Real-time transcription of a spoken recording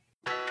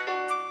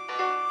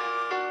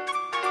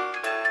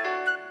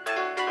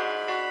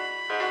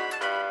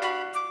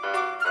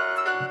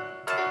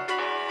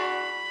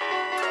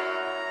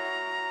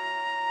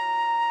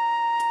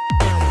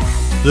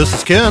This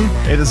is Ken.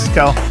 Hey, this is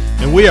Kel.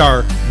 And we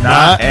are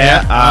Not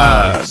at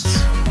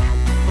Odds.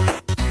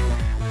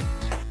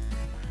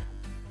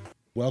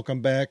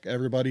 Welcome back,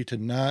 everybody, to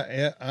Not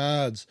at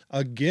Odds.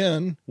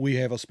 Again, we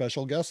have a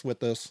special guest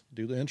with us.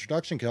 Do the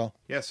introduction, Kel.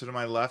 Yeah, so to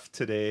my left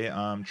today,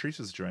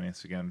 Teresa's joining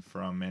us again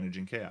from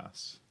Managing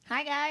Chaos.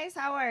 Hi guys,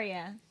 how are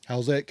you?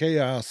 How's that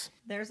chaos?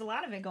 There's a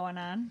lot of it going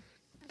on.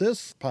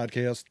 This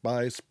podcast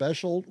by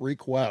special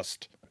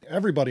request.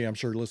 Everybody, I'm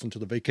sure, listened to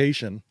the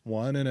vacation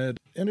one, and it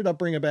ended up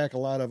bringing back a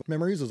lot of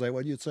memories. Is that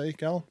what you'd say,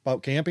 Cal?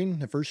 About camping?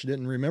 At first, you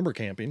didn't remember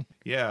camping.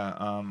 Yeah,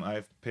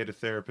 I've paid a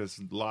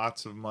therapist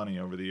lots of money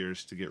over the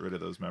years to get rid of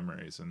those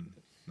memories, and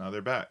now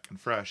they're back and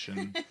fresh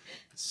and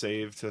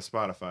saved to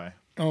Spotify.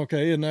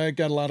 Okay, and I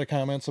got a lot of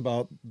comments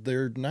about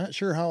they're not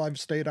sure how I've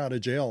stayed out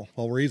of jail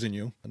while raising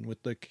you, and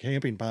with the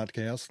camping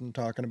podcast and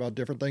talking about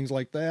different things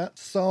like that.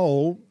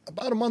 So,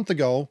 about a month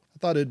ago, I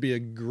thought it'd be a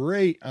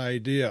great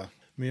idea.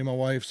 Me and my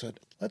wife said,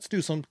 let's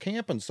do some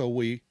camping. So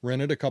we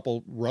rented a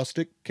couple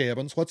rustic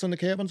cabins. What's in the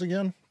cabins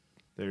again?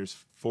 There's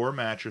 4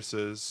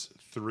 mattresses,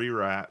 3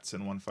 rats,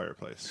 and 1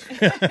 fireplace.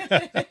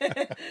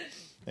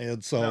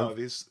 And so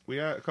we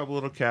got a couple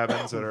little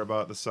cabins that are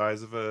about the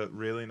size of a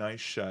really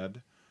nice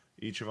shed.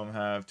 Each of them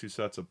have 2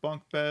 sets of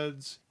bunk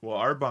beds. Well,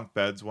 our bunk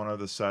beds, one of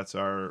the sets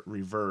are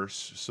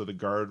reverse, so the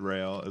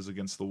guardrail is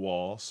against the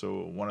wall.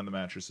 So one of the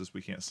mattresses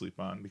we can't sleep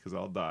on because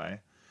I'll die.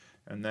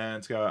 And then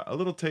it's got a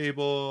little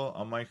table,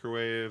 a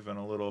microwave, and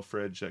a little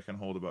fridge that can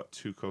hold about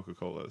 2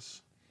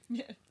 Coca-Colas.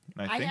 Yeah.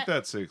 And I think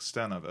that's the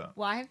extent of it.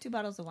 Well, I have 2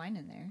 bottles of wine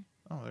in there.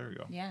 Oh, there we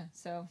go. Yeah,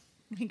 so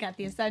we got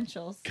the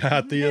essentials.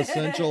 got the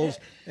essentials.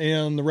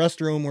 And the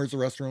restroom, where's the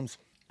restrooms?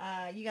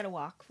 You got to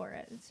walk for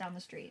it. It's down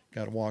the street.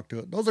 Got to walk to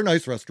it. Those are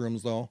nice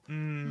restrooms, though.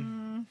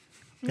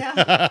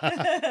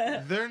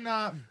 Yeah. They're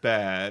not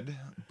bad,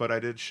 but I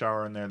did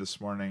shower in there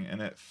this morning,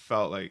 and it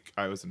felt like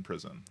I was in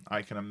prison.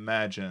 I can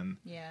imagine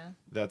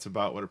that's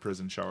about what a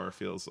prison shower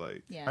feels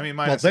like. Yeah. I mean,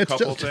 minus a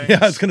couple things. Yeah,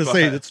 I was going to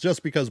say, it's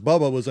just because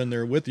Bubba was in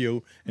there with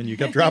you, and you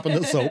kept dropping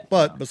the soap.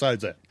 But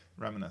besides that.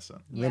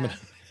 Reminiscent. Yeah.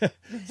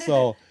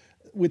 So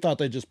we thought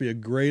that'd just be a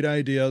great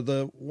idea.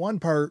 The one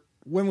part,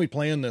 when we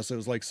planned this, it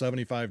was like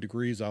 75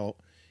 degrees out,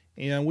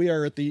 and we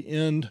are at the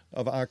end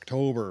of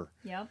October.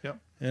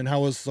 Yep. And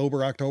how is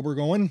sober October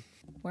going?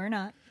 We're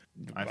not.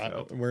 I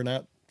felt. We're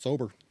not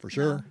sober, for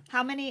sure. No.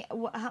 How many,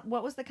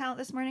 what was the count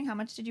this morning? How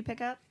much did you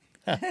pick up?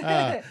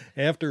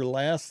 After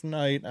last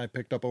night, I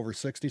picked up over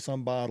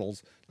 60-some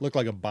bottles. Looked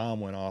like a bomb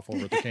went off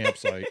over at the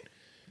campsite.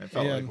 It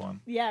felt like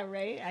one. Yeah,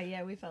 right?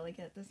 Yeah, we felt like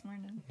it this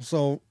morning.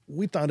 So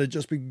we thought it'd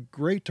just be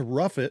great to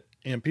rough it,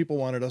 and people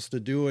wanted us to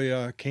do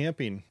a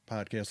camping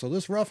podcast. So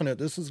this roughing it,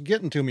 this is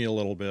getting to me a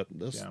little bit.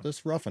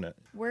 This roughing it.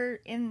 We're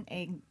in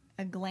a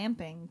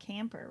glamping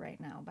camper right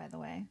now, by the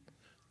way.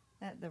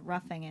 The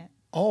roughing it.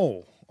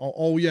 Oh,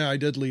 yeah, I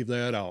did leave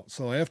that out.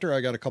 So after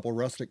I got a couple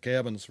rustic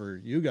cabins for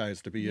you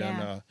guys to be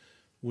in,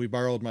 we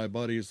borrowed my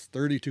buddy's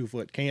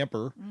 32-foot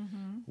camper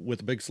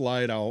with a big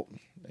slide out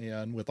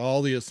and with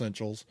all the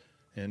essentials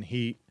and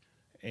heat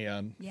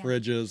and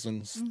fridges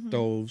and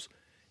stoves.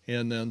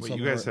 And then Wait,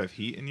 you guys have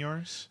heat in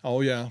yours? Oh,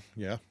 yeah.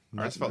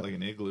 Ours felt like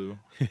an igloo.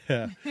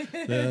 Yeah.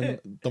 Then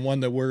the one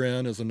that we're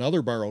in is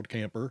another borrowed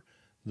camper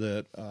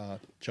that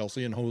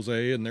Chelsea and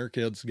Jose and their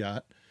kids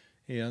got.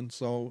 And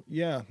so,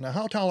 yeah. Now,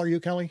 how tall are you,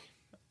 Kelly?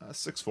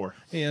 6'4".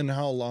 And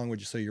how long would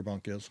you say your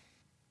bunk is?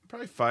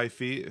 Probably 5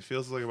 feet. It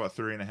feels like about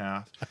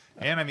 3.5.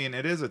 And I mean,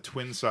 it is a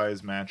twin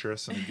size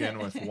mattress. And again,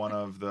 with one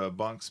of the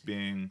bunks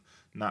being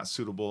not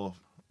suitable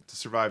to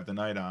survive the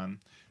night on,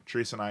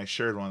 Teresa and I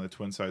shared one of the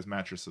twin size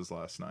mattresses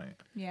last night.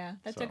 Yeah,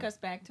 that took us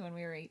back to when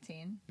we were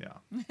 18. Yeah.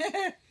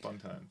 Fun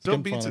times. Still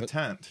beats a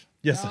tent.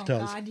 Yes, it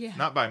does. God, yeah.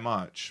 Not by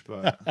much,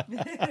 but.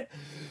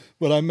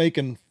 But I'm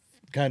making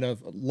kind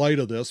of light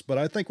of this, but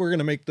I think we're going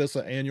to make this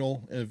an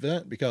annual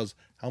event because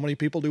how many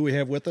people do we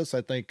have with us?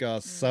 I think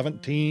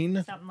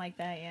 17. Something like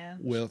that, yeah.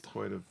 With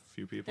quite a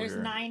few people There's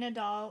here. 9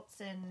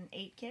 adults and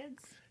 8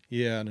 kids.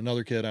 Yeah, and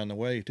another kid on the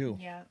way too.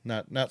 Yeah.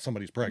 Not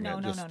somebody's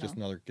pregnant, No. just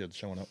another kid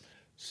showing up.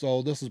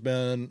 So this has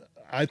been,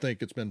 I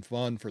think it's been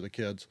fun for the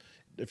kids.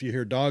 If you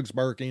hear dogs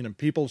barking, and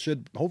people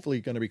should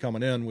hopefully going to be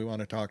coming in, we want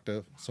to talk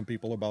to some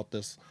people about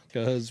this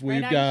because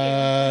we've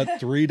got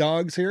 3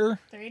 dogs here.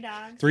 3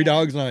 dogs. 3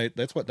 dogs night.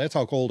 That's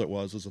how cold it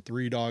was. It's a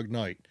 3-dog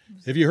night.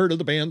 Have you heard of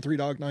the band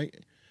 3-Dog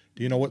Night?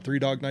 Do you know what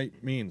 3-Dog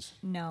Night means?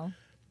 No.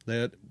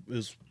 That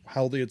is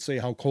how they'd say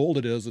how cold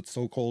it is. It's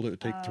so cold it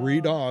would take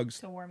 3 dogs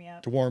to warm you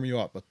up. To warm you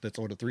up. But that's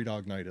what a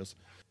 3-dog night is.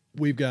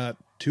 We've got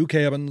 2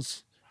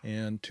 cabins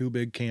and 2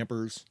 big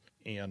campers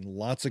and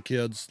lots of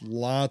kids,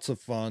 lots of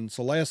fun.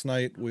 So last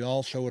night we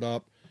all showed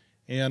up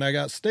and I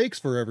got steaks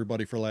for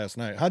everybody for last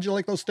night. How'd you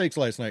like those steaks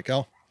last night,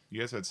 Cal? You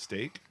guys had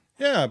steak?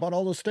 Yeah, I bought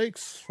all those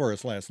steaks for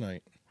us last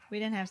night. We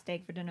didn't have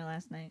steak for dinner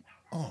last night.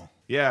 Oh.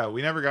 Yeah,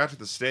 we never got to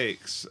the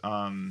steaks.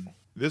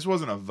 This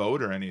wasn't a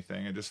vote or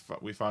anything.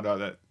 We found out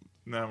that,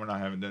 no, we're not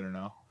having dinner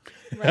now.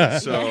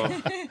 Right. So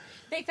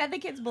they fed the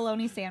kids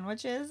bologna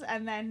sandwiches,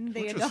 and then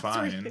the which was adults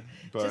fine,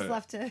 but just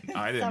left to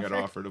I didn't get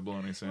suffer. offered a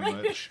bologna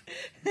sandwich.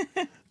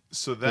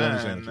 So Bologna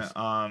then, sandwiches.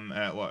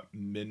 at what,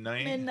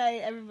 midnight?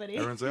 Midnight, everybody.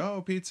 Everyone's like,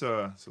 "Oh,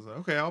 pizza." So I was like,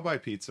 "Okay, I'll buy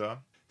pizza."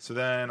 So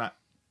then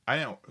I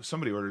know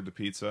somebody ordered the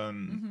pizza,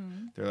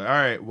 and they're like, "All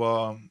right,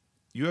 well,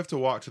 you have to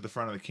walk to the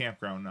front of the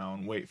campground now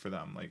and wait for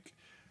them." Like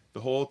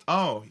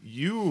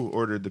you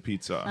ordered the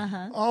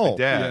pizza. Oh,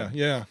 dad.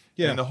 yeah.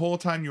 And the whole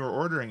time you were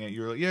ordering it,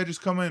 you were like, "Yeah,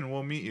 just come in,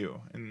 we'll meet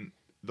you." And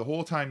the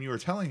whole time you were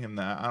telling him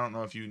that, I don't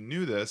know if you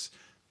knew this,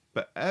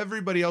 but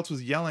everybody else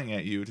was yelling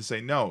at you to say,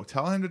 "No,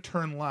 tell him to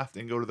turn left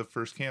and go to the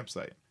first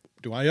campsite."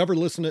 Do I ever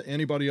listen to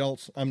anybody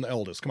else? I'm the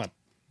eldest. Come on.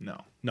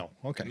 No.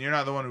 Okay. And you're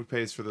not the one who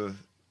pays for the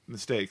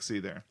mistakes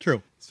either.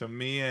 True. So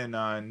me and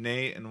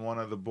Nate and one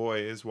of the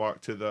boys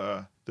walked to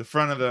the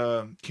front of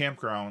the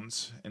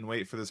campgrounds and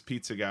wait for this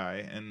pizza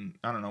guy. And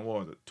I don't know, what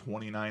was it,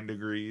 29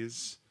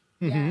 degrees?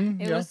 Yeah,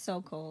 it yeah. was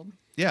so cold.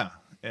 Yeah.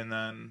 And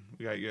then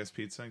we got you guys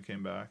pizza and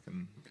came back.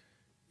 And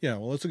Yeah,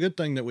 well, it's a good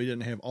thing that we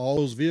didn't have all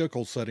those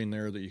vehicles sitting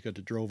there that you could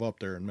have drove up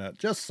there and met.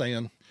 Just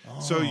saying.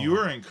 So you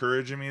were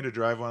encouraging me to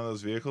drive one of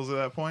those vehicles at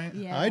that point?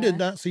 Yeah. I did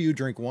not see you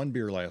drink one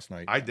beer last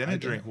night. I didn't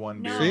drink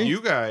one beer. No. See?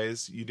 You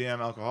guys, you damn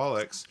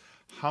alcoholics,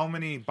 how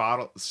many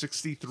bottles?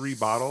 63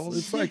 bottles?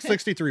 It's like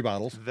 63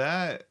 bottles.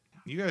 That,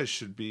 you guys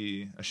should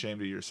be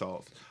ashamed of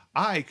yourself.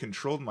 I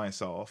controlled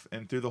myself,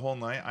 and through the whole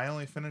night, I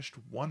only finished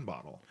one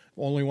bottle.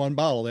 Only one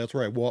bottle. That's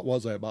right. What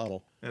was that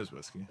bottle? It was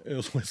whiskey. It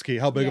was whiskey.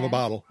 How big of a Yeah.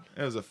 bottle?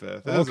 It was a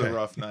fifth. It was Okay. a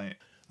rough night.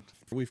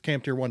 We've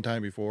camped here one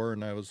time before,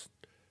 and I was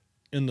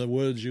in the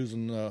woods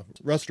using the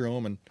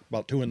restroom and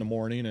about 2 a.m.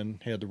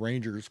 and had the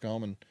Rangers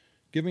come and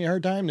give me a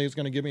hard time. They was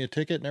going to give me a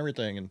ticket and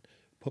everything and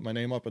put my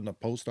name up in the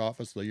post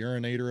office, the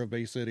urinator of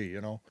Bay City,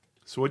 you know.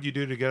 So what'd you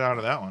do to get out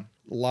of that one?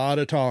 A lot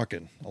of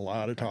talking.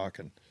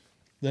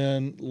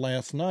 Then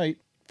last night,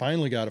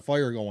 finally got a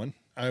fire going.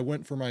 I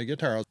went for my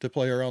guitar to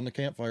play around the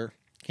campfire.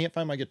 Can't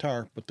find my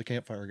guitar, but the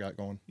campfire got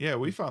going. Yeah,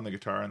 we found the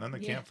guitar, and then the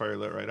Yeah. campfire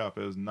lit right up.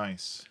 It was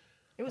nice.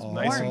 It was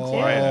Nice warm and too.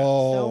 quiet. So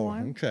Oh,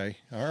 warm. okay.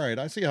 All right.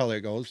 I see how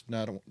that goes.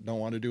 Now, don't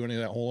want to do any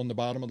of that hole in the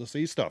bottom of the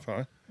sea stuff,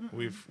 huh?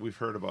 We've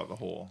heard about the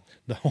hole.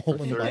 The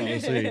hole in the bottom of the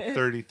sea.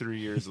 33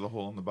 years of the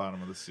hole in the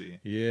bottom of the sea.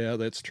 Yeah,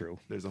 that's true.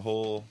 There's a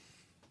hole.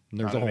 And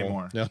there's Not a hole.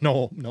 anymore. Yeah,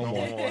 no No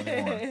more. hole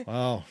anymore.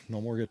 Wow,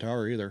 no more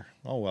guitar either.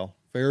 Oh well,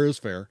 fair is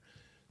fair.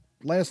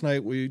 Last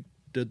night we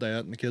did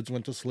that, and the kids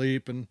went to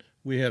sleep, and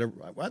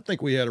I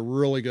think we had a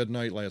really good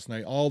night last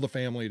night. All the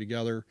family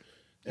together,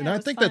 and Yeah, it I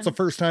was think that's the fun.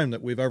 first time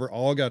that we've ever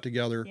all got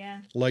together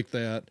Yeah. like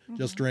that,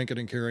 just drinking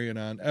and carrying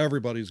on.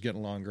 Everybody's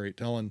getting along great,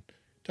 telling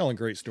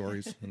great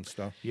stories and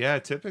stuff. Yeah,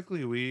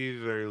 typically we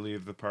either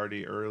leave the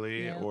party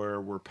early Yeah.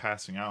 or we're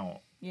passing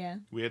out. Yeah.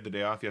 We had the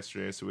day off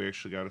yesterday, so we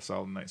actually got a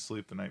solid night's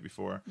sleep the night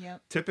before.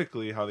 Yep.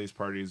 Typically, how these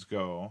parties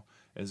go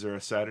is they're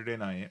a Saturday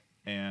night,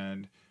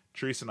 and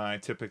Teresa and I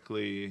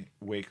typically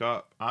wake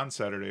up on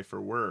Saturday for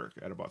work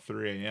at about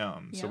 3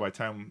 a.m. So Yep. by the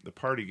time the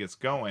party gets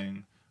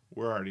going,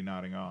 we're already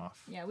nodding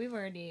off. Yeah, we've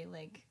already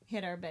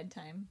hit our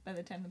bedtime by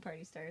the time the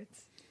party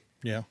starts.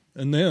 Yeah,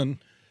 and then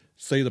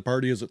say the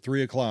party is at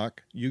 3:00.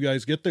 You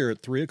guys get there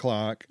at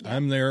 3:00. Yeah.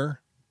 I'm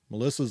there.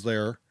 Melissa's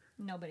there.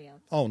 Nobody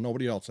else. Oh,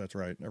 nobody else. That's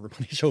right.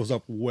 Everybody shows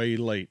up way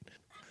late.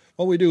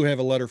 Well, we do have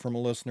a letter from a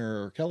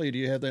listener. Kelly, do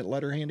you have that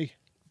letter handy?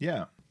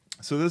 Yeah.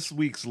 So this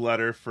week's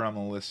letter from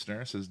a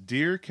listener says,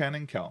 "Dear Ken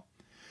and Kel,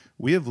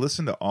 we have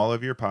listened to all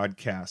of your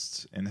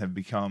podcasts and have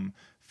become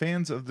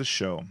fans of the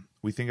show.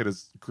 We think it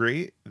is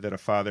great that a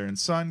father and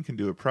son can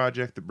do a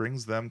project that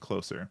brings them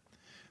closer.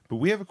 But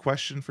we have a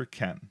question for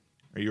Ken.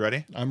 Are you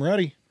ready? I'm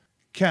ready.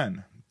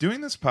 Ken,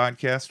 doing this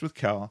podcast with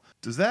Kel,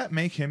 does that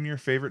make him your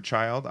favorite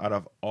child out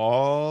of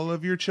all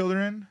of your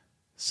children?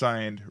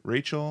 Signed,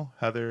 Rachel,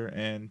 Heather,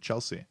 and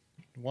Chelsea."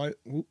 Why?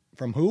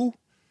 From who?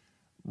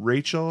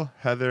 Rachel,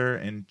 Heather,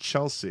 and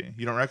Chelsea.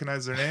 You don't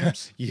recognize their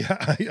names? Yeah,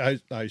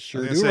 I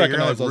sure I was do gonna say, you're gonna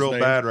recognize look those real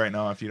names. bad right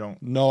now if you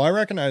don't. No, I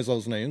recognize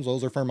those names.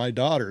 Those are for my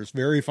daughters.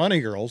 Very funny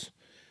girls.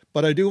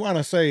 But I do want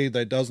to say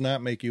that does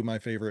not make you my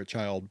favorite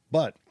child.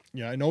 But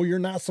yeah, I know you're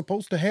not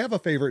supposed to have a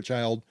favorite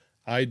child.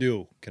 I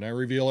do. Can I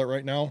reveal it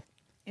right now?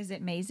 Is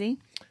it Maisie?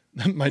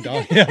 My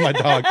dog. Yeah, my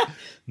dog.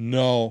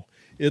 No,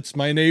 it's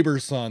my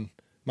neighbor's son.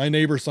 My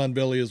neighbor's son,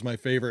 Billy, is my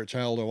favorite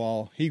child of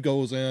all. He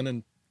goes in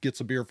and gets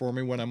a beer for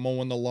me when I'm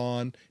mowing the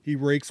lawn. He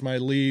rakes my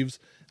leaves.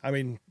 I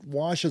mean,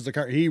 washes the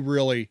car.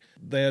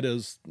 That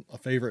is a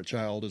favorite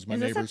child, is my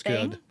Is this a neighbor's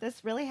thing? kid.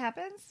 This really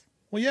happens?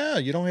 Well, yeah,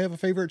 you don't have a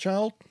favorite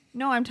child?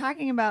 No, I'm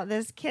talking about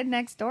this kid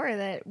next door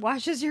that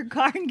washes your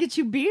car and gets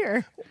you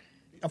beer.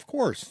 Of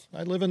course.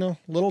 I live in a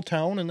little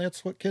town, and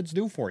that's what kids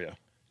do for you.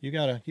 You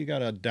gotta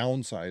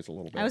downsize a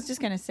little bit. I was just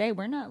going to say,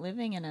 we're not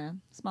living in a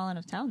small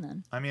enough town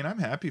then. I mean, I'm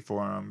happy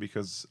for him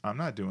because I'm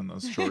not doing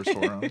those chores for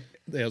him.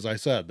 As I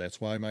said,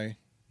 that's why my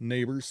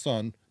neighbor's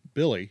son,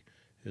 Billy,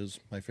 is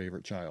my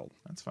favorite child.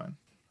 That's fine.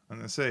 I'm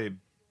gonna say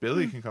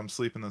Billy can come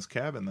sleep in this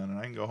cabin then, and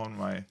I can go home to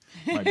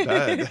my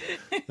bed.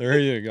 There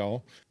you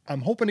go.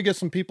 I'm hoping to get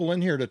some people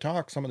in here to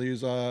talk. Some of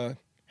these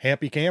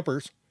happy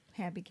campers.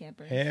 Happy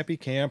campers. Happy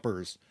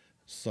campers.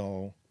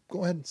 So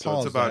go ahead and So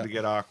pause it's about that. to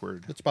get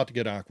awkward. It's about to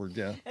get awkward,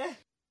 yeah.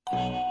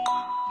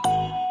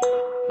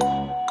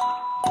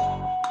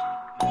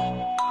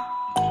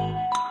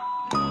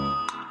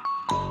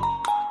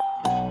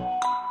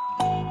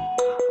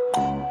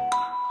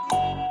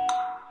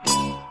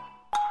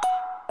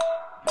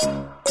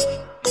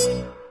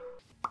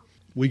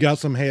 We got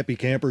some happy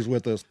campers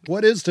with us.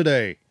 What is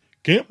today?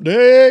 Camp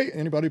day.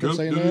 Anybody been Camp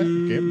saying day.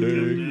 that? Camp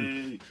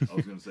day. I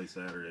was going to say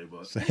Saturday,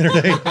 but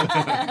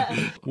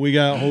Saturday. We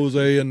got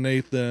Jose and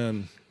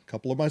Nathan, a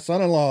couple of my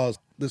son-in-laws.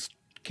 This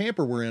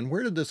camper we're in,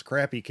 where did this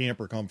crappy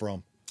camper come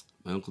from?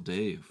 my Uncle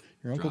Dave.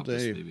 Your Uncle dropped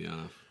this Dave. baby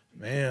off.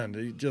 Man,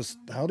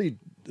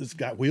 it's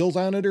got wheels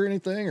on it or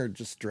anything, or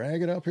just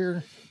drag it up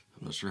here?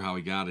 I'm not sure how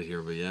he got it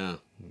here, but yeah.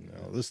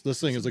 No, this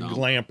thing is a dumb.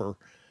 glamper.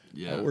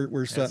 Yeah. We're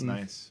That's setting.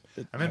 nice.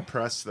 I'm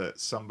impressed that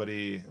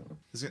somebody,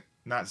 this is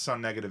not to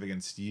sound negative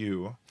against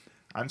you,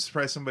 I'm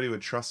surprised somebody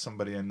would trust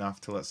somebody enough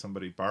to let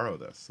somebody borrow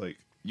this. Like,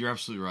 You're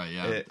absolutely right.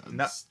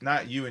 Yeah.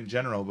 not you in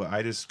general, but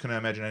I just couldn't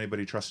imagine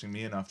anybody trusting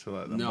me enough to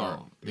let them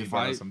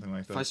borrow something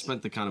like this. If I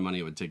spent the kind of money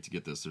it would take to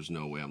get this, there's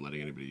no way I'm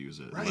letting anybody use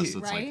it. Right. Unless it's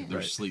Right. like they're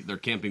Right. they're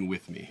camping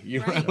with me. You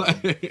know? Right.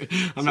 Like,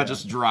 I'm not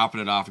just dropping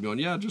it off and going,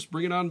 yeah, just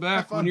bring it on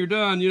back fun. when you're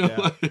done. You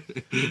know?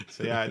 Yeah.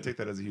 So yeah, I take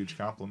that as a huge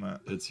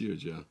compliment. It's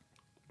huge, yeah.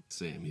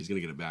 Same. He's gonna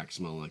get it back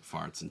smelling like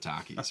farts and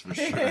Takis for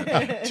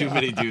sure. Too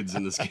many dudes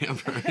in this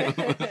camper.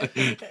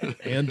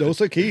 And Dos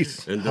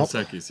Equis. And Dos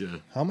Equis, yeah.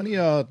 How many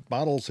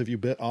bottles have you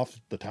bit off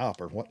the top,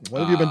 or what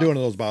have you been doing to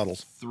those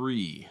bottles?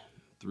 3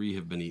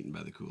 have been eaten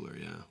by the cooler,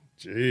 yeah.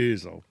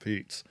 Jeez, oh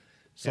Pete's.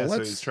 So So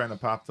let's. he's trying to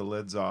pop the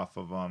lids off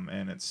of them,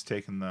 and it's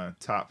taking the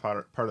top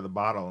part of the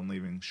bottle and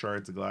leaving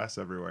shards of glass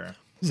everywhere.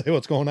 Say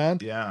what's going on.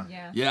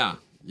 Yeah.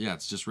 Yeah,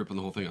 it's just ripping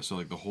the whole thing off. So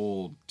like the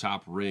whole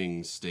top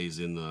ring stays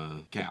in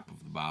the cap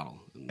of the bottle.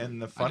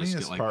 And the I just funniest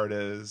get, like, part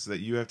is that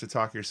you have to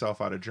talk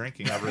yourself out of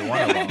drinking every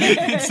one of them.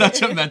 it's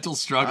such a mental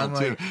struggle I'm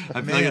too. like,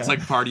 I feel like it's man.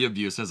 like party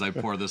abuse as I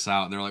pour this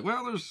out, and they're like,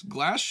 "Well, there's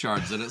glass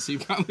shards in it, so you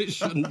probably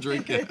shouldn't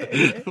drink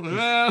it."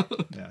 Well,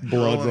 Yeah, Blood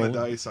rolling roll.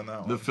 the dice on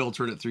that the one.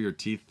 filtering it through your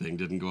teeth thing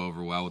didn't go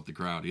over well with the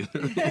crowd either.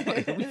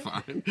 Like, it'll be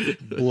fine.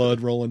 Blood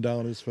rolling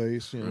down his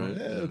face. You know, Right,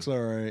 yeah. it's all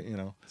right. You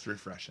know. It's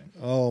refreshing.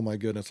 Oh my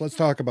goodness. Let's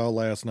talk about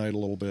last night a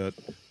little bit.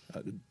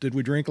 Did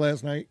we drink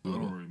last night? Oh. I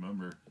don't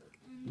remember.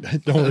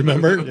 Don't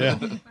remember. Yeah.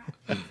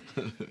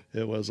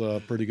 It was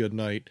a pretty good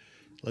night.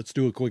 Let's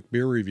do a quick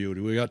beer review.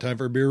 Do we got time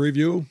for a beer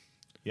review?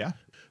 Yeah.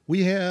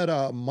 We had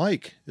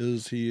Mike.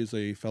 He is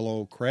a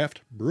fellow craft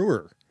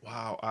brewer.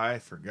 Wow, I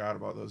forgot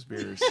about those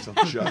beers till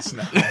just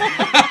now.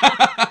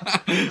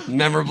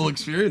 Memorable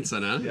experience,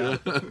 then, huh? Yeah.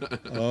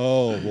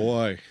 Oh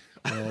boy.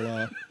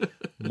 Well,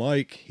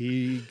 Mike,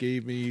 he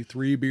gave me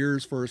 3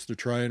 beers for us to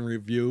try and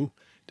review.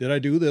 Did I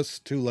do this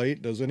too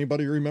late? Does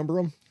anybody remember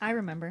them? I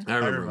remember. I I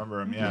remember. remember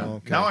them, yeah.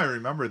 Okay. Now I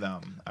remember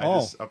them. I Oh,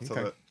 just, up till,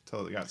 okay.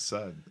 till it got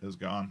said, it was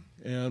gone.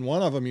 And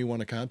one of them you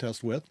won a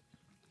contest with.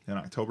 In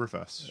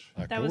Oktoberfest.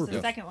 That was the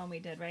Oktoberfest. second one we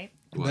did, right?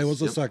 That was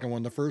the Yep. second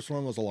one. The first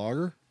one was a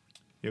lager.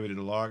 Yeah, we did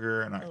a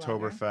lager, an lager.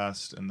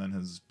 Oktoberfest, and then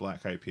his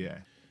black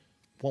IPA.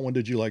 What one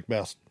did you like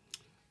best?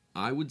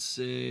 I would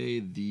say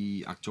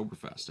the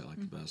Oktoberfest I like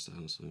the best,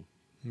 honestly.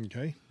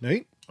 Okay.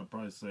 Nate? I'd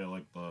probably say I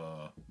like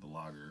the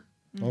lager.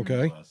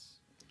 Okay. Less.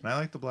 And I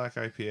like the black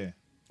IPA.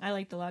 I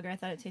liked the lager. I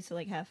thought it tasted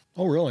like hef.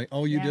 Oh, really?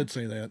 Oh, you Yeah. did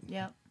say that.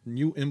 Yeah.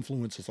 You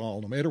influence us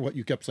all. No matter what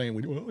you kept saying,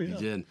 we do. Oh, yeah. You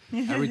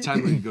did. Every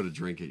time when you go to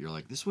drink it, you're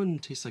like, this one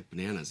tastes like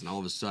bananas. And all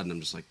of a sudden, I'm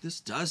just like, this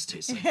does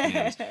taste like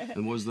bananas.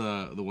 And what was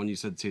the one you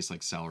said tastes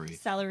like celery?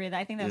 Celery.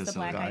 I think that was Yeah, the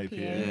black celery. IPA.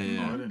 IPA.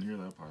 Yeah. Oh, I didn't hear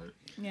that part.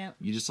 Yeah.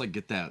 You just like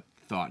get that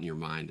thought in your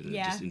mind, and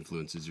Yeah. it just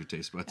influences your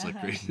taste buds like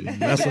crazy.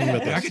 Messing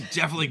with I us. could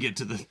definitely get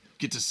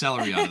to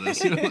celery out of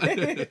this. You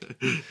know?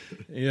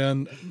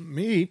 And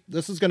me,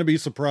 this is going to be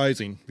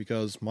surprising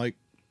because Mike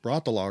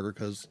brought the lager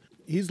because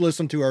he's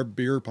listened to our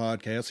beer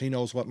podcast. He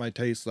knows what my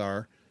tastes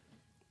are.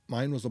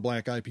 Mine was a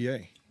black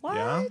IPA. What?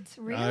 Yeah?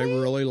 Really? I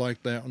really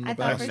liked that one the I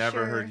thought I've for best. never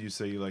sure. heard you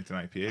say you liked an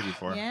IPA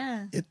before.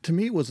 Yeah. It to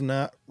me was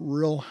not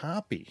real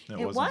hoppy,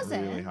 It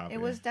wasn't. really hoppy.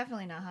 It was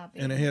definitely not hoppy.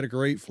 and it had a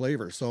great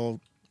flavor.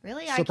 So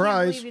really? I Surprise.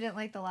 can't believe you didn't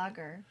like the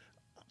lager.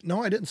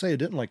 no, I didn't say I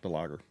didn't like the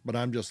lager, but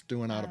I'm just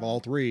doing out of all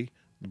 3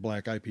 the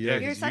black IPA. Yeah,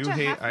 You're 'cause such you a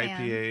hate Huff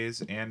man.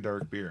 IPAs and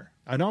dark beer.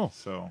 I know.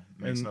 So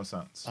makes And no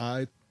sense.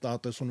 I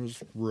thought this one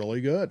was really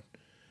good.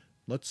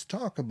 Let's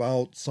talk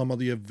about some of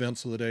the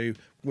events of the day.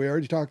 We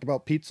already talked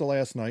about pizza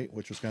last night,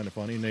 which was kind of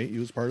funny. Nate, you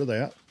was part of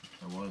that.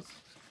 I was.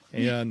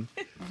 And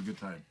It was a good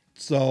time.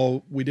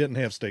 so we didn't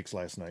have steaks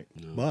last night.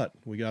 But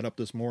we got up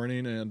this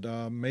morning and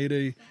made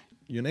a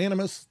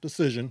unanimous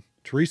decision.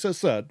 Teresa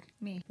said,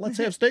 Me. let's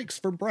have steaks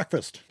for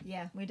breakfast.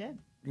 Yeah, we did.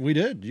 We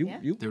did. Yeah.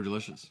 They were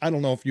delicious. I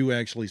don't know if you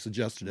actually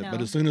suggested it, but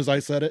No. as soon as I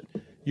said it,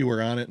 you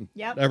were on it. And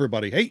Yep.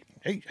 everybody,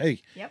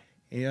 hey. Yep.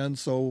 And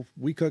so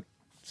we cooked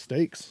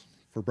steaks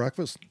for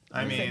breakfast.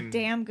 I It's a mean,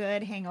 damn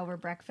good hangover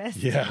breakfast.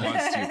 Yeah.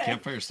 Was too.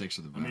 Campfire steaks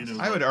are the best. mean, it was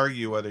I would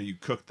argue whether you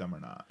cooked them or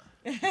not.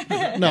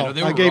 No,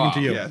 they I were gave raw. them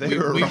to you. Yeah, they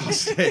were raw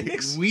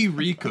steaks. We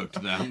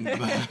recooked them.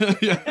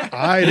 But yeah.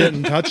 I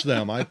didn't touch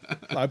them. I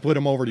put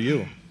them over to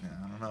you. Yeah,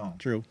 I don't know.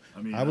 True.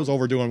 I mean, I was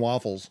overdoing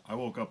waffles. I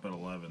woke up at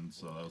 11,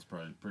 so that was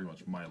probably pretty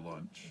much my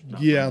lunch.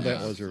 Yeah,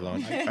 that was your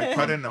lunch. I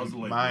cut into I was a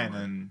late mine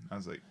bloomer. and I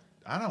was like,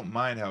 I don't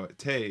mind how it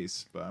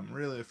tastes, but I'm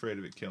really afraid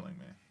of it killing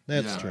me.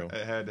 That's Yeah. true. I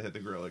had to hit the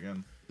grill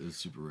again. It was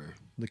super rare.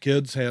 The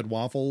kids had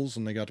waffles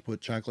and they got to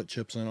put chocolate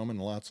chips in them and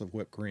lots of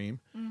whipped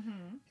cream.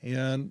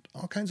 and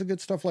all kinds of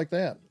good stuff like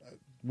that.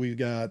 We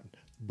got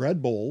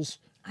bread bowls.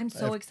 I'm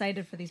so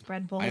excited for these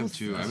bread bowls. I have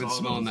too. I've been saw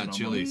smelling those that and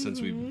chili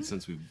I'm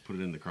since we put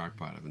it in the crock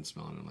pot. I've been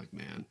smelling it. I'm like,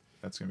 man,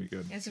 That's gonna be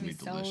good. It's gonna be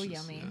so delicious.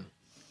 yummy. Yeah.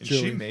 And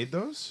Chili. she made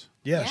those?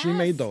 Yeah, she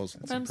made those.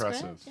 That's From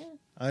impressive. scratch, yeah.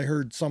 I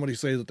heard somebody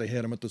say that they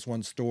had them at this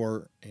one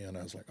store, and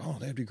I was like, "Oh,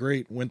 that'd be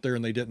great." Went there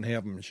and they didn't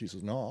have them, and she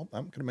says, "No,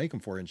 I'm going to make them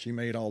for you." And she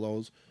made all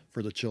those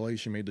for the chili.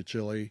 She made the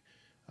chili.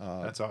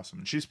 That's awesome.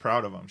 And she's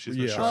proud of them. She's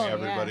been Yeah. showing Oh, yeah.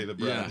 everybody the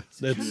bread. Yeah.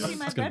 That's Come see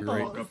my it's going to bread be bowl.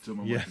 great. Walk up to him,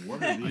 I'm Yeah. like,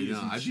 what are I these? know.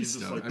 And I'd be she's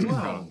just stoked. like, I'd be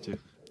proud wow. of them too.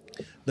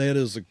 That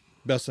is the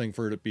best thing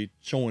for her to be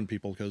showing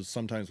people, because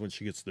sometimes when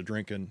she gets to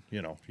drinking,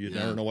 you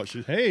never know what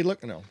she. Hey,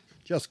 look, no,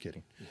 just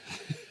kidding.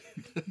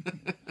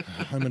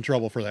 I'm in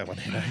trouble for that one.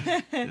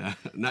 Yeah,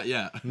 not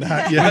yet.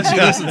 Not Once yet. she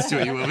listens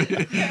to it, you will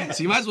be.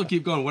 So you might as well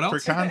keep going. What For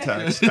else?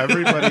 context,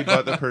 everybody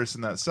but the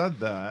person that said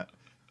that,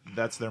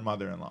 that's their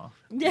mother-in-law.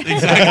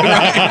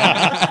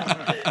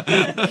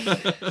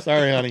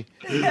 Sorry, honey.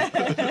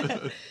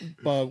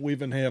 But we've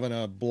been having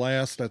a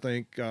blast, I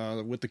think,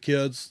 with the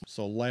kids.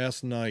 So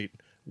last night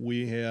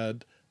we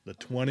had the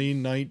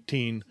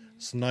 2019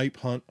 snipe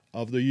hunt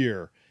of the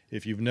year.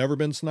 If you've never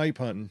been snipe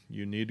hunting,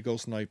 you need to go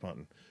snipe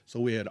hunting. So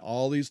we had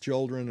all these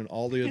children and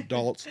all the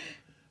adults,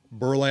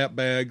 burlap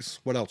bags.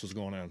 What else was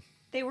going on?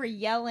 They were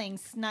yelling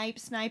snipe,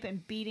 snipe,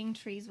 and beating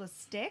trees with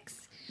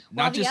sticks.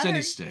 while Not the just any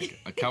other- stick,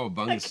 a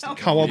cowabunga stick.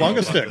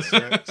 Cowabunga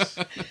sticks.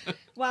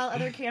 While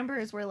other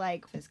campers were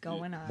like, what's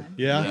going on?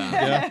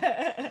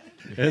 Yeah.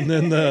 And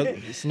then the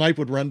snipe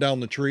would run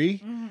down the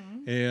tree,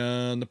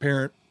 and the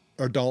parent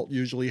adult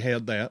usually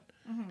had that.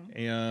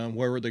 And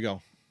where would they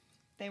go?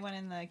 They went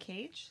in the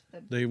cage.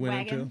 They went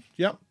wagon,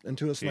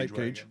 into a snipe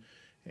wagon. cage.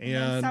 and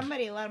then And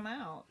somebody let them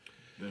out.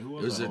 Yeah, who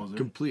It was that? a Was it?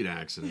 complete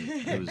accident.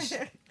 It was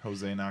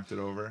Jose knocked it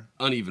over.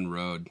 uneven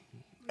road,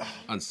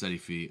 unsteady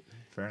feet.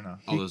 Fair enough.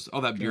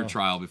 All that beer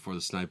trial before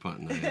the snipe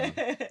hunt.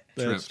 And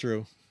that's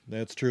true.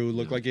 That's true. It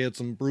looked like you had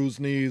some bruised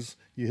knees.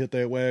 You hit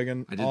that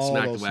wagon. I did all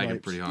smack the those wagon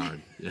snipes. pretty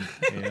hard. Yeah.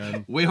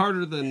 And Way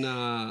harder than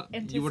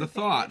you would have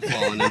thought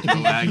falling into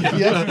a wagon.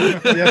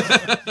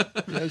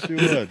 yes, you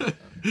would.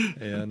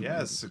 And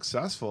Yeah, it's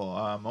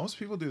successful. Most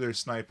people do their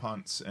snipe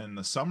hunts in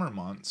the summer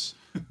months.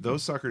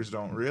 Those suckers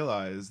don't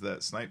realize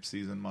that snipe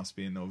season must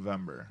be in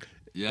November.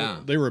 Yeah.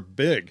 they were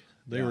big.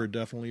 They Yeah. were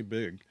definitely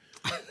big.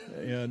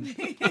 And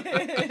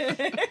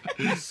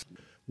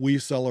we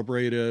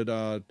celebrated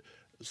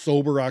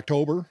Sober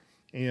October,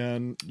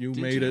 and you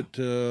made ya? it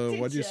to,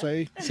 what'd you ya?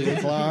 say, 2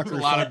 o'clock A or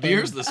lot of something?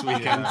 beers this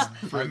weekend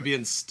for it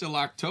being still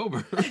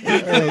October.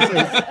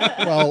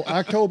 Well,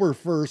 October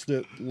 1st,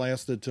 it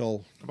lasted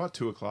till About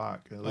 2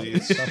 o'clock at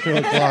least. not 2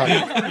 o'clock.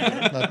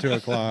 Not 2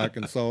 o'clock.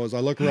 And so as I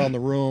look around the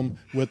room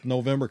with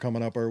November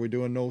coming up, are we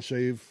doing No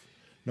Shave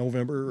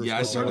November? Or Yeah,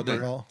 I is that what started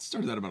they call?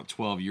 that about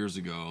 12 years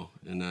ago,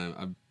 and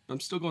I'm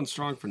still going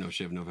strong for No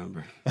Shave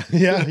November.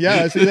 Yeah,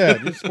 I see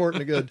that. You're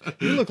sporting a good.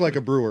 You look like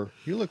a brewer.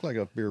 You look like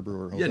a beer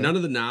brewer. Yeah, Jose. none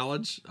of the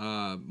knowledge.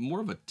 More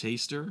of a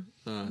taster,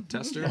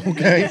 tester.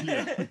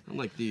 Okay. I'm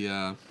like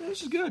the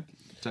this is good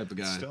type of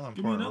guy. Still an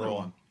Give me important another role.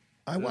 one.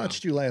 I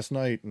watched you last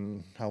night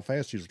and how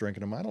fast you was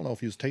drinking them. I don't know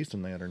if you was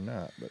tasting that or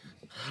not, but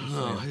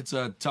Oh, it's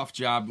a tough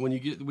job when you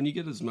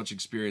get as much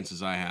experience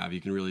as I have.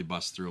 You can really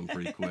bust through them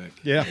pretty quick.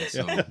 Yeah. And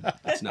so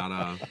it's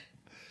not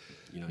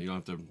you don't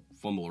have to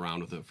fumble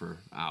around with it for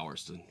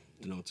hours to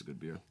know it's a good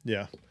beer.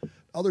 yeah.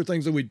 Other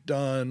things that we've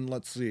done.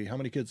 Let's see. How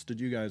many kids did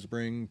you guys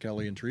bring,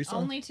 Kelly and Teresa?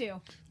 Only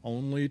 2.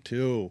 Only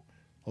 2.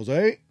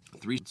 Jose?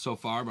 3 so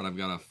far, but I've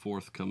got a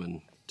 4th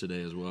coming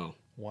today as well.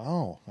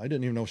 Wow. I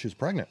didn't even know she was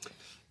pregnant.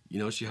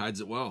 She hides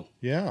it well.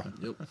 Yeah.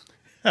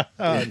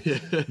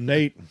 Yep.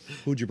 Nate,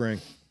 who'd you bring?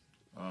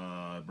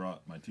 I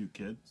brought my 2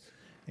 kids.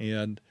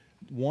 And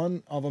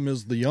one of them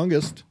is the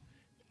youngest,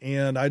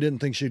 and I didn't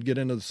think she'd get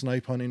into the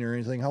snipe hunting or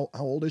anything. How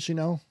old is she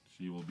now?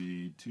 She will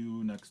be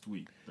 2 next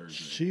week, Thursday,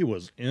 She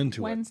was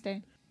into it.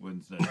 Wednesday.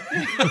 Wednesday.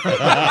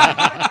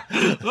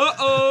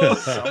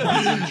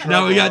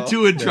 Now we got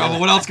 2 in trouble.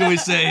 What else can we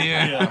say here?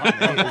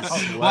 Yeah,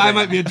 Well, I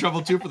might be in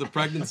trouble too for the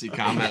pregnancy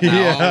comment now.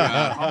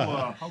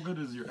 Yeah. how good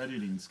is your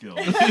editing skill?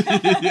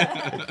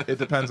 It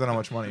depends on how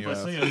much money you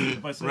have.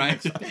 If I say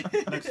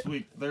Right. next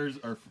week, Thursday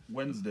or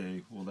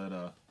Wednesday, will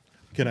that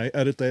Can I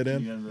edit that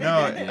in? No,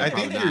 Yeah, I think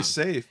probably you're not.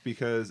 safe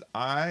because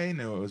I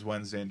knew it was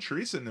Wednesday and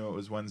Teresa knew it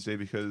was Wednesday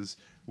because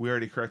we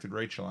already corrected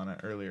Rachel on it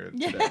earlier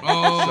today.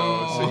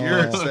 Oh. So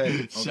you're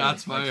safe.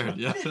 Shots fired.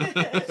 Yeah.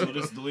 So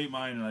just delete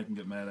mine and I can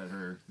get mad at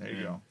her. There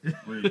you and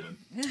we're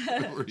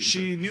even.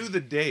 She knew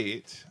the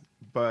date,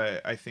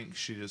 but I think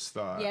she just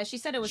thought. Yeah, she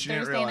said it was she Thursday,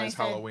 didn't and I realize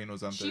said Halloween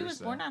was on Thursday. she was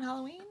born on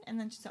Halloween, and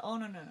then she said, "Oh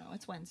no,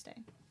 it's Wednesday."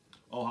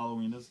 Oh,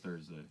 Halloween is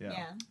Thursday. Yeah.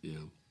 Yeah. Yeah.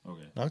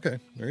 Okay. Okay,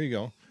 there you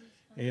go.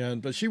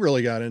 But she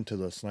really got into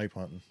the snipe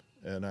hunting,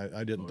 and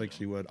I didn't think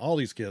she would. All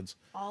these kids.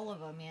 All of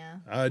them, yeah.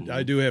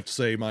 I do have to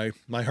say my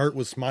heart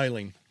was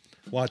smiling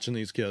watching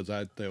these kids.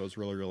 That was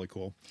really, really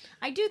cool.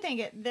 I do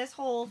think this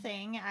whole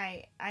thing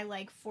I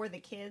like for the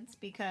kids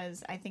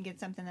because I think it's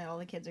something that all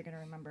the kids are going to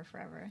remember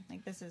forever.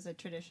 Like this is a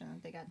tradition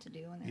that they got to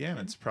do. When they were Yeah, and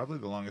kids. it's probably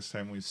the longest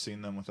time we've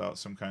seen them without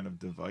some kind of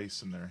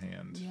device in their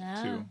hand,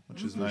 Yeah. too,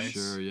 which is For nice.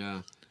 sure,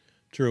 yeah.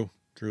 True.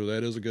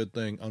 That is a good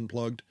thing.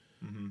 Unplugged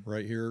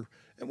right here.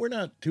 And we're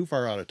not too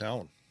far out of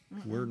town.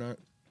 We're not.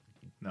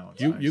 No,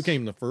 it's You nice.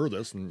 came the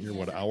furthest, and you're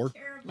what, an hour?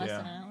 Less yeah,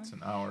 than an hour. it's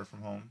an hour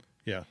from home.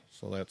 Yeah,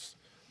 so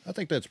I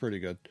think that's pretty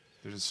good.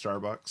 There's a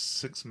Starbucks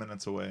 6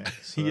 minutes away.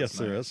 So Yes, that's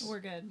there nice. is. We're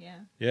good. Yeah.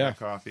 Yeah, Got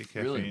coffee,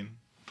 caffeine. Really?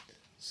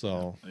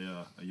 so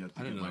Yeah, I yet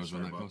to I get didn't know my it was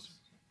one that Starbucks. close.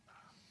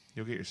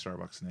 You'll get your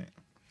Starbucks, Nate.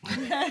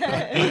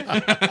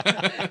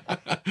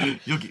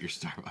 You'll get your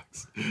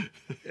Starbucks.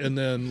 and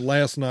then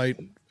last night,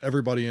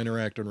 everybody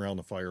interacted around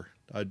the fire.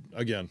 I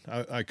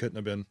couldn't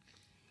have been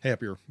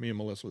happier. Me and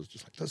Melissa was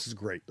just like, this is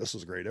great.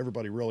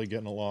 Everybody really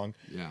getting along.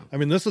 Yeah. I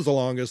mean, this is the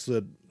longest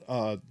that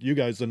you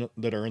guys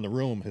that are in the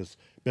room has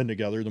been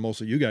together. The most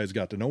that you guys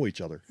got to know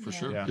each other. For Yeah.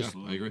 sure. Yeah. Yeah,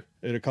 I agree.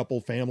 At a couple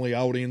family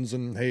outings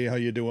and hey, how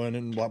you doing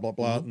and blah blah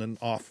blah, and then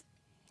off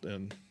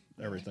and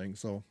everything.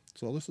 So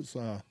this is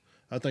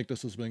I think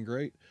this has been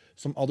great.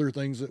 Some other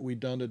things that we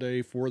done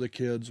today for the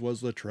kids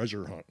was the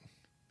treasure hunt.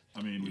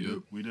 I mean, Yep.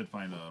 we did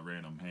find a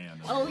random hand.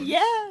 in the Oh woods.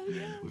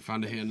 yeah. We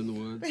found a hand in the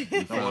woods.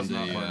 We found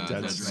not a fun.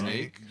 dead Dead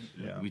snake.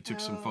 Yeah. We took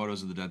some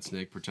photos of the dead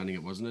snake, pretending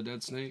it wasn't a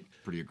dead snake.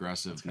 Pretty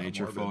aggressive kinda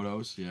nature morbid.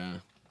 photos. Yeah.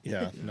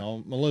 Yeah,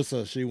 no,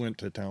 Melissa, she went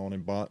to town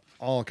and bought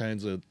all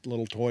kinds of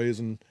little toys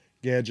and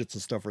gadgets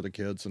and stuff for the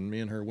kids, and me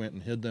and her went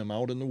and hid them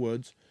out in the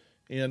woods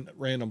in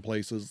random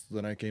places.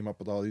 Then I came up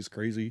with all these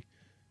crazy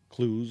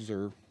clues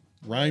or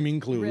rhyming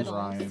clues. Riddles.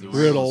 Rhymes.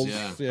 Riddles.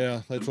 Yeah.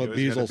 Yeah, that's You what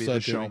always gotta Beazle be the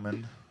said to me.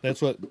 showman.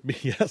 That's what,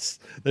 yes,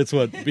 that's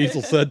what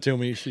Beazle said to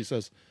me. She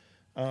says,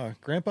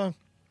 Grandpa,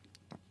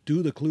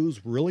 do the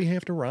clues really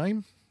have to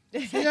rhyme?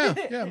 Yeah,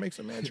 it makes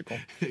it magical.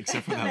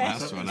 Except for that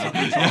last one. Huh?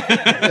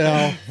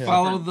 Yeah,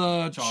 Follow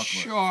the Chocolate.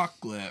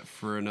 chocolate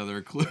for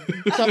another clue.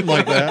 something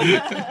like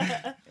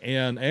that.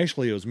 And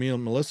actually, it was me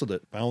and Melissa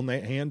that found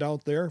that hand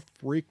out there.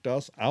 Freaked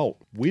us out.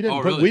 We didn't.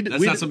 Oh, put- really? we, That's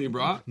we not did- something you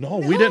brought? No,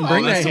 we didn't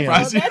bring that's that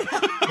hand. surprising.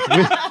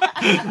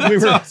 We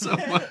were, Awesome.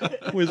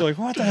 we was like,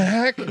 what the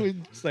heck? That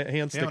hand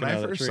Yeah, sticking when I out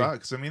of the first tree. saw it,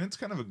 because I mean, it's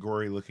kind of a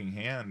gory looking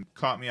hand.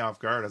 Caught me off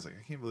guard. I was like,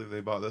 I can't believe they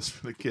bought this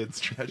for the kids'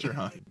 treasure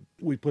hunt.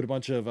 We put a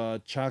bunch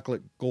of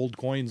chocolate gold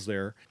coins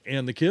there,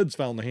 and the kids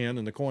found the hand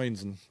and the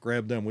coins and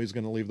grabbed them. We was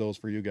going to leave those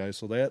for you guys.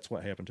 So that's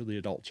what happened to the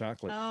adult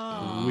chocolate.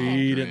 Oh. We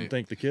great. didn't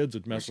think the kids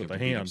would mess with the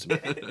hand.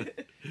 Hand.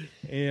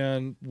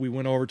 And we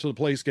went over to the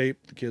playscape.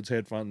 The kids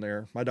had fun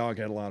there. My dog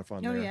had a lot of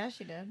fun Oh there. yeah,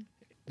 she did.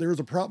 There was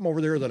a problem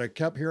over there that I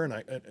kept hearing,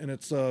 and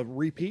it's a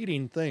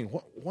repeating thing.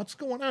 What's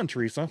going on,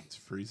 Teresa? It's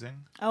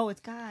freezing. Oh,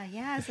 it's God.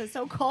 Yes, it's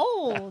so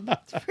cold.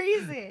 It's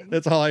freezing.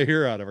 That's all I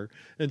hear out of her.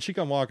 And she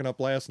come walking up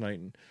last night,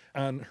 and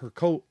on her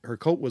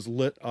coat was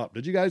lit up.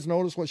 Did you guys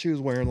notice what she was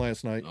wearing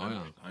last night? Oh,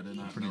 yeah. I did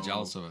not Pretty know,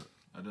 jealous of it.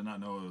 I did not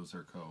know it was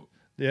her coat.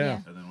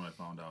 Yeah, And then when I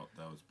found out,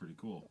 that was pretty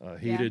cool. a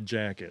heated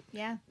jacket.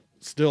 Yeah.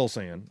 Still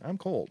saying, I'm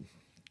cold.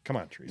 Come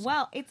on, Teresa.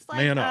 Well, it's like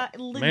Man up.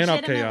 Man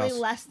up, legitimately chaos.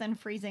 less than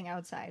freezing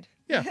outside.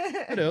 Yeah,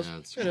 it is. Yeah,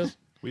 it's It is.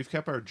 We've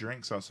kept our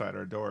drinks outside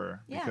our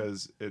door Yeah.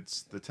 because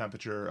it's the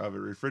temperature of a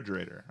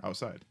refrigerator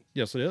outside.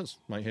 Yes, it is.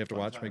 Might have to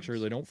watch, make sure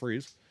they don't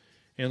freeze.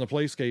 And the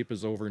playscape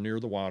is over near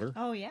the water.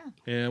 Oh yeah.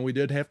 And we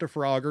did have to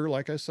Frogger,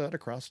 like I said,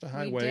 across the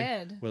highway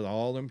did. with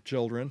all them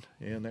children,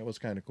 and that was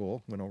kind of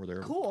cool. Went over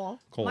there. Cool.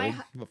 Cold, My,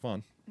 but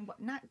fun.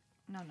 not.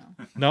 No.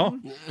 No?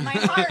 My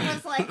heart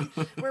was like,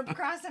 we're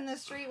crossing the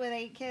street with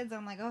 8 kids.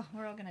 I'm like, oh,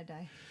 we're all gonna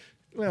die.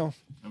 Well,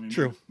 I mean,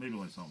 True. Maybe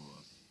only some of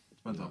us.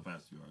 Depends how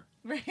fast you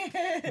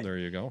are. there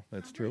you go.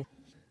 That's true.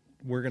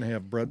 We're going to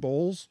have bread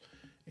bowls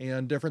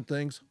and different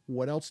things.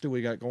 What else do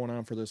we got going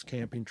on for this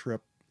camping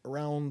trip?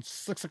 Around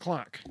 6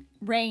 o'clock.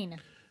 Rain.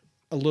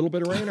 A little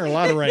bit of rain or a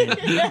lot of rain?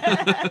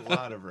 A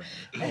lot of rain.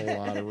 A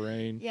lot of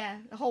rain. Yeah,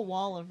 a whole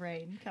wall of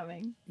rain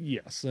coming.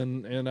 Yes,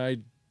 and I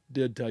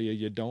did tell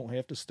you don't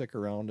have to stick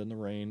around in the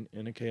rain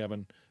in a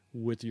cabin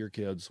with your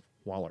kids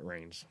while it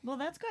rains. Well,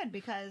 that's good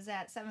because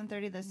at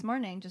 7:30 this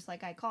morning, just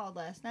like I called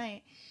last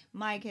night,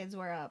 my kids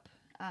were up,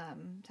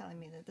 telling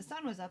me that the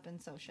sun was up,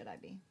 and so should I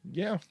be.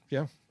 Yeah.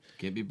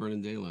 Can't be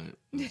burning daylight.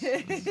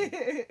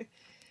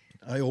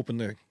 I opened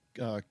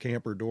the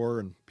camper door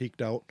and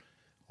peeked out.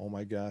 Oh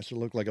my gosh, it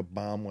looked like a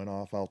bomb went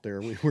off out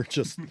there. We were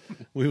just,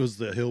 we was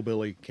the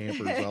hillbilly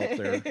campers out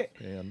there,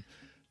 and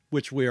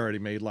which we already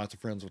made lots of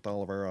friends with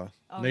all of our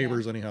Oh,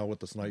 neighbors anyhow with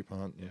the snipe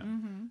hunt. Yeah.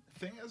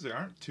 Thing is, there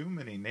aren't too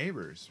many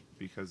neighbors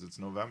because it's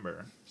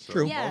November. So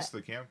True. Yeah. most of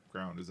the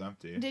campground is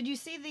empty. Did you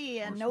see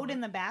the Or note smart. in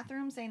the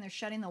bathroom saying they're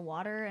shutting the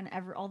water and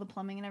all the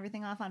plumbing and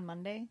everything off on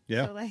Monday?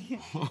 Yeah. So like,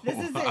 this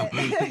is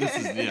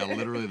This it. is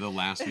literally the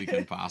last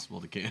weekend possible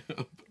to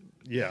camp.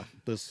 Yeah,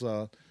 this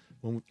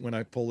when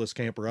I pull this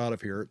camper out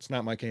of here, it's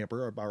not my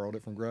camper. I borrowed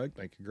it from Greg.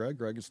 Thank you, Greg.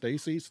 Greg and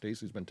Stacy.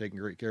 Stacy's been taking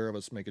great care of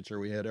us, making sure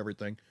we had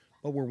everything.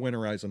 But we're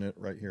winterizing it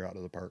right here out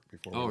of the park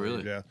before. Oh, we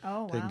leave. really? Yeah.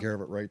 Oh, Taking wow. care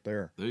of it right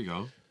there. There you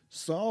go.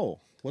 So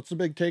what's the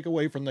big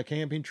takeaway from the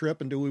camping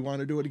trip, and do we want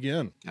to do it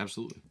again?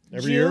 Absolutely.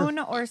 Every year? June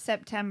or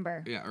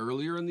September. Yeah,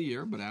 earlier in the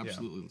year, but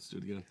absolutely, let's do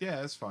it again.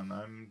 Yeah, it's fun.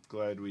 I'm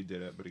glad we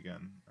did it, but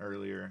again,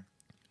 earlier.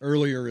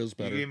 Earlier is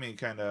You better. gave me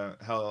kind of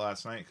hell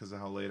last night because of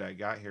how late I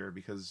got here,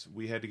 because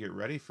we had to get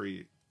ready for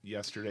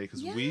yesterday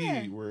because Yeah.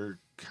 we were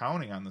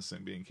counting on this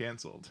thing being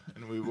canceled,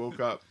 and we woke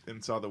up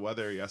and saw the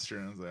weather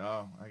yesterday, and I was like,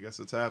 oh, I guess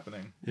it's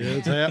happening. Yeah,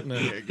 it's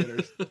happening. Yeah,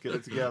 get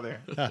it together.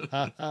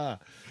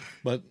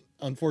 But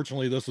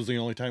unfortunately, this is the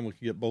only time we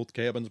can get both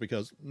cabins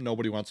because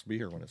nobody wants to be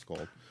here when it's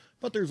cold.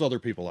 But there's other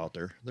people out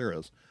there. There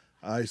is.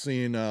 I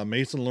seen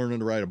Mason learning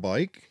to ride a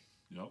bike.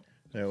 Yep.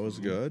 That was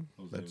good.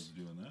 Jose That's was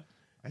doing that.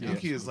 I think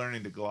he is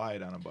learning to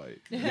glide on a bike.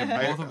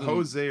 both of them-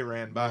 Jose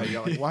ran by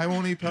yelling, why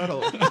won't he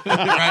pedal?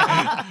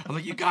 Right? I'm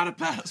like, you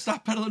gotta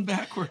stop pedaling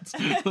backwards.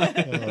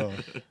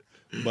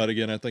 But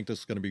again, I think this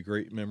is going to be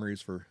great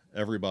memories for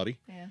everybody.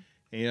 Yeah.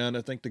 And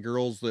I think the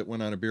girls that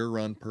went on a beer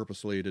run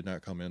purposely did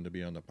not come in to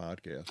be on the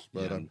podcast.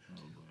 But Yeah.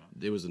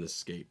 It was an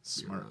escape.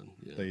 Smart. Run.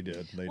 Yeah. they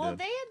did. They Well, did.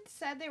 they had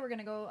said they were going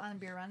to go on a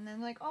beer run, and then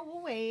like, oh,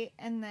 we'll wait,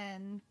 and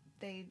then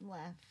they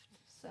left.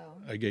 So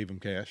I gave them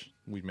cash.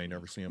 We may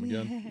never see them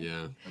again.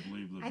 Yeah. I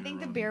believe the I think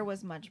the run beer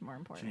was much more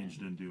important.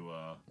 changed into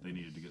they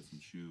needed to get some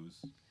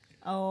shoes.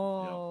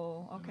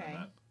 Oh, Yep. And then okay.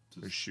 that For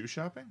just- shoe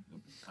shopping?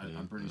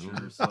 I'm pretty sure.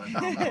 So that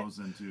now goes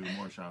into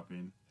more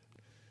shopping.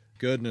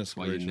 Goodness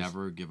Why gracious. you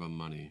never give them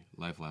money.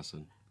 Life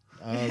lesson.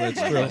 That's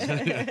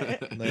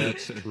true.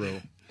 That's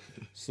true.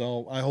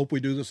 So I hope we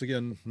do this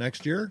again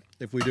next year.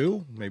 If we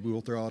do, maybe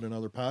we'll throw out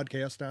another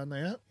podcast on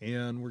that.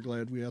 And we're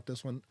glad we got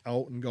this one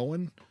out and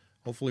going.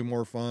 Hopefully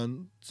more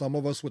fun. Some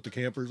of us with the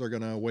campers are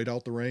going to wait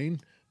out the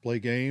rain, play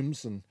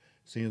games, and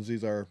seeing as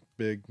these are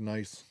big,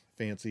 nice,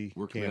 fancy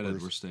We're committed.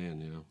 campers, We're staying,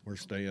 yeah. we're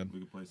staying. We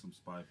could play some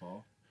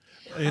Spyfall.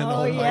 And,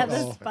 Oh yeah, the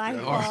oh, spy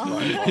Yeah.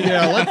 ball.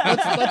 yeah.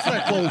 Let's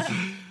not close.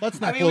 Let's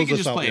not I mean, close we can this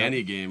just out play yet.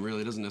 any game.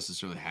 Really, it doesn't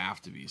necessarily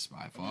have to be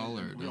Spyfall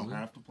or We does don't it?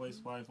 have to play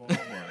Spyfall, but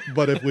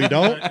But if we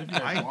don't, if you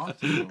guys want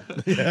to,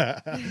 yeah,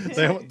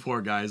 they,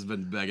 Poor guy's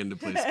been begging to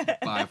play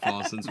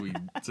Spyfall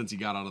since he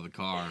got out of the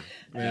car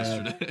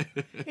yesterday.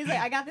 He's like,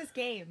 I got this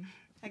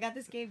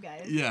game,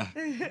 guys. Yeah.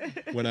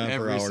 went on for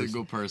Every hours.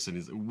 single person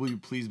is. Will you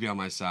please be on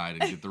my side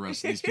and get the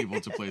rest of these people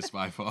to play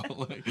Spyfall?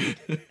 Like,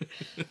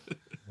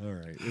 All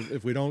right.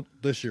 If we don't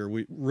this year,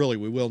 we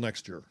will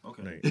next year.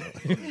 Okay. Nate.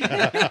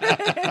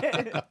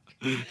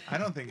 I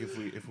don't think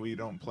if we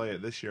don't play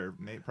it this year,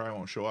 Nate probably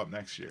won't show up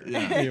next year.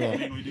 yeah. You I won't.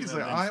 mean, we do He's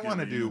have like, I want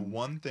to do Thanksgiving.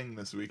 one thing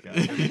this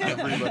weekend. And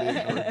everybody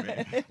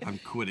ignored me. I'm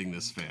quitting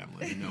this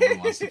family. No one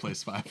wants to play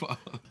Spyfall.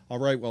 All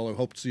right. Well, I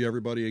hope to see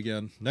everybody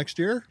again next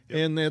year.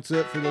 And that's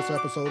it for this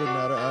episode of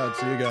Not at Odds.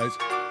 See you guys.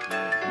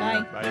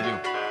 Bye. Bye.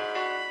 Thank you.